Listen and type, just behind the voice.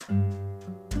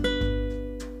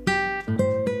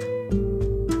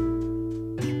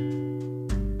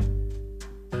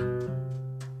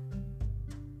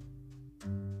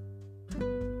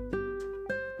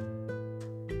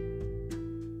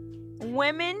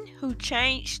women who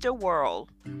change the world.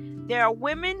 There are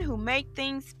women who make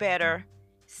things better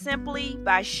simply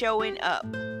by showing up.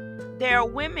 There are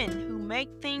women who make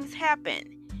things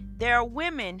happen. There are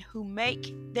women who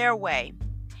make their way.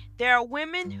 There are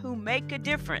women who make a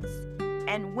difference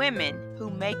and women who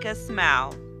make us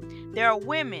smile. There are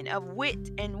women of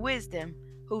wit and wisdom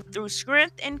who, through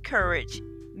strength and courage,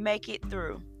 make it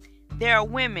through. There are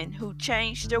women who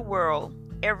change the world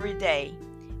every day.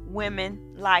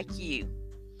 Women like you.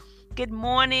 Good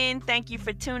morning. Thank you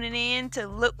for tuning in to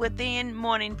Look Within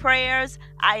Morning Prayers.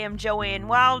 I am Joanne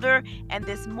Wilder, and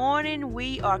this morning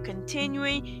we are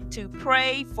continuing to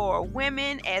pray for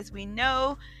women. As we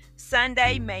know,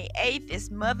 Sunday, May 8th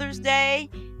is Mother's Day,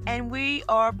 and we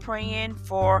are praying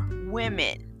for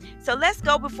women. So let's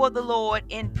go before the Lord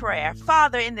in prayer.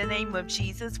 Father, in the name of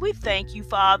Jesus, we thank you,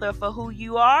 Father, for who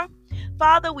you are.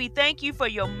 Father, we thank you for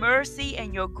your mercy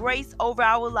and your grace over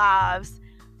our lives.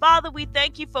 Father, we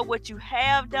thank you for what you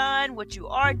have done, what you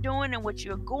are doing, and what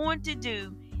you're going to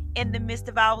do in the midst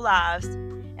of our lives.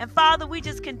 And Father, we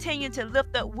just continue to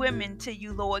lift up women to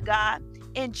you, Lord God,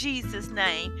 in Jesus'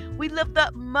 name. We lift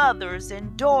up mothers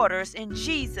and daughters in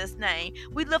Jesus' name.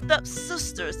 We lift up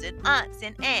sisters and aunts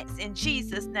in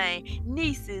Jesus' name,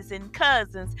 nieces and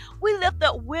cousins. We lift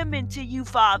up women to you,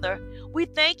 Father. We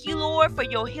thank you, Lord, for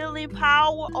your healing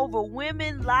power over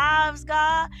women's lives,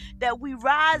 God, that we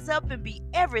rise up and be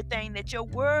everything that your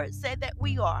word said that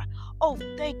we are. Oh,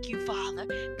 thank you, Father.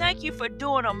 Thank you for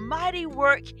doing a mighty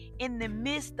work in the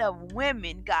midst of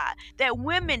women, God, that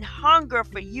women hunger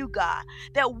for you, God,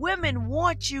 that women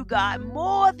want you, God,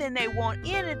 more than they want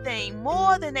anything,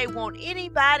 more than they want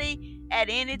anybody at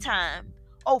any time.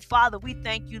 Oh, Father, we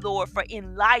thank you, Lord, for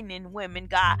enlightening women,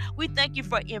 God. We thank you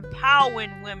for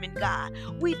empowering women, God.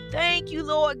 We thank you,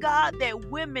 Lord God, that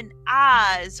women's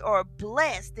eyes are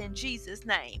blessed in Jesus'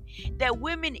 name, that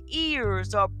women's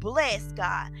ears are blessed,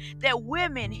 God, that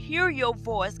women hear your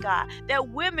voice, God, that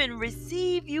women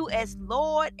receive you as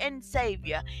Lord and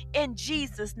Savior in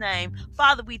Jesus' name.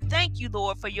 Father, we thank you,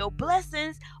 Lord, for your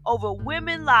blessings over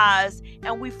women's lives,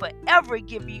 and we forever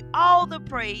give you all the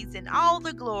praise and all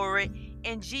the glory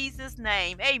in Jesus'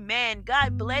 name. Amen.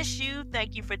 God bless you.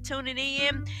 Thank you for tuning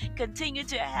in. Continue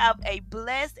to have a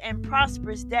blessed and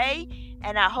prosperous day,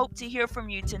 and I hope to hear from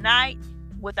you tonight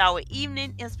with our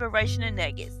evening inspiration and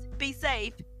nuggets. Be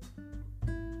safe.